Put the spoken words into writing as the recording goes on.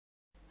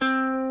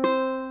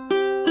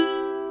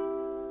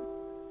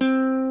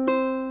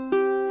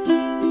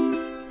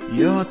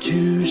You're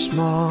too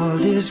small,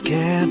 this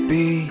can't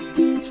be.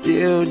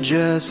 Still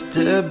just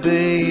a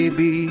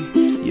baby.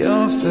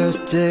 Your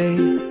first day.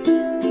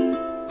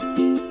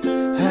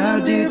 How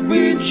did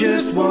we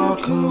just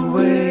walk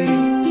away?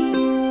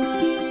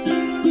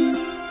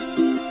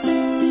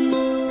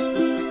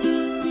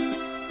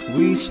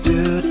 We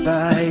stood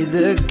by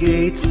the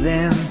gates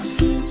then,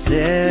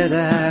 said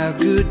our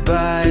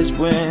goodbyes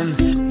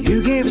when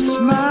you gave a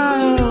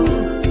smile,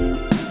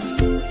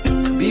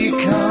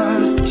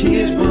 because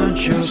tears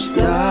weren't your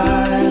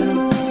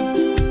style.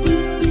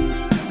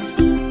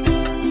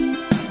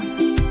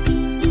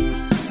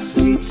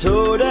 We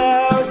told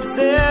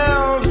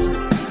ourselves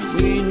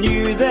we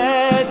knew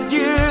that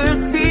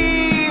you'd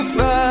be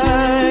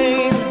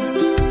fine,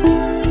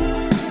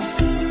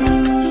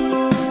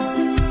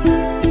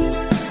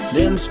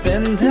 then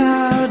spent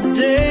our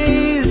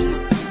days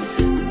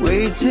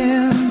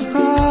waiting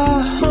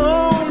for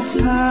home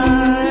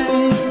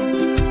time.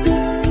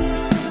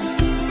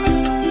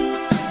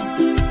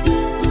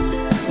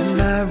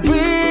 And I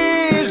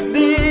wish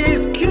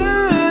this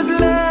could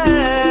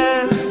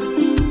last,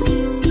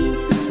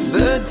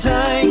 but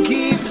time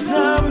keeps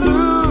on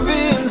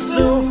moving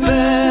so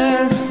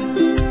fast.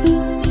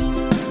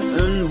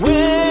 And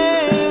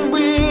when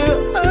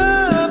we're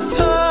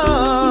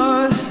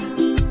apart,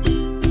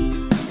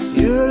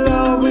 you'll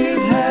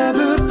always have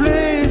a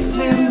place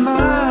in my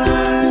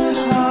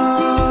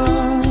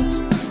heart.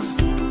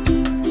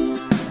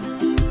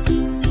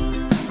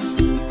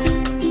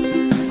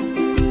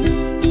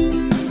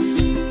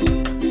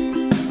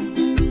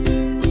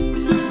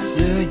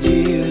 The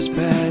years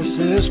pass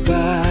us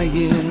by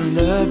in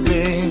the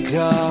blink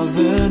of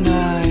an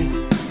eye.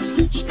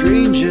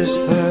 Strangers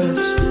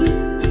first,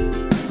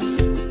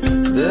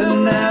 but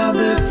now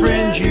the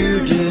friends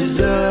you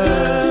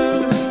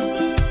deserve.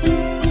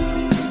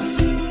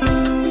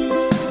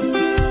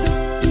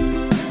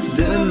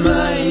 The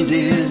mind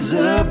is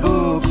a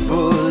book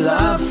full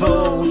of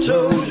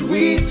photos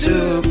we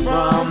took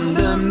from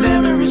the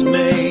memories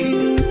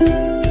made.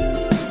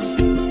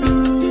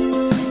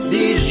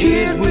 These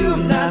years will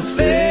not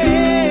fade.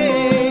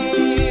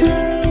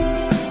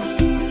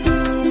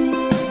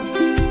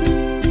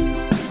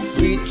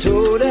 We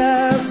told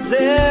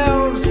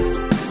ourselves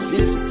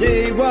this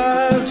day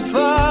was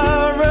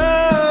far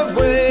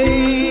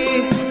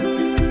away,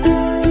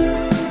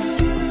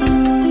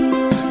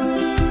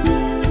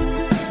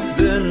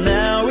 but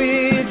now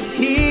it's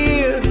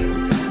here.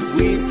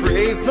 We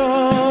pray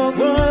for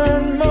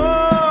one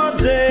more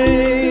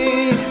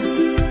day.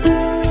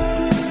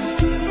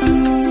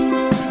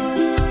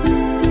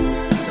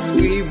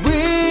 We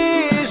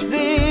wish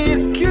this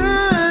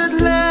could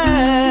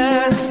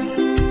last,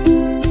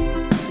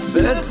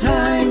 but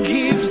time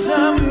keeps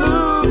on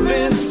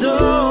moving so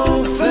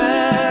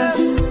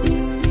fast.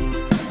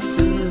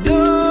 And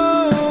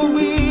though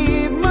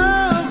we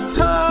must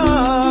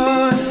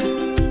part,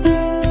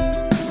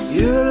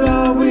 you'll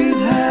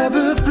always have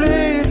a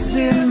place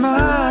in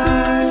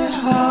my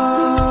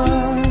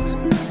heart.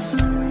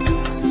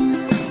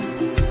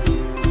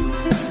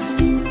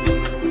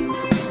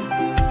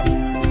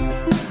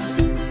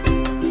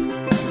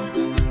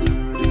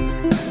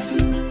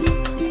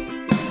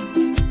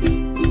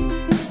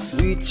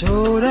 We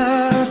told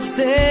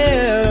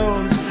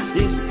ourselves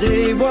this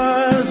day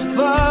was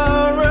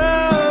far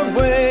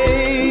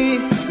away,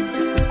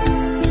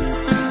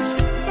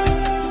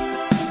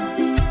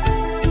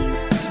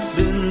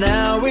 but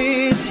now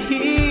it's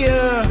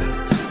here.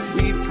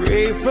 We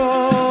pray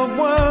for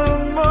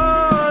one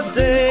more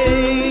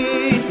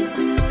day.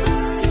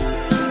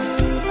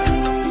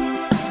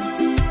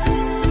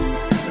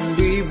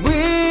 We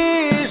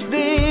wish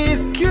this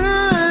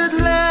could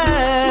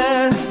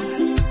last,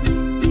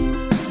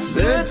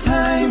 but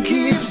time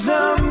keeps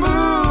on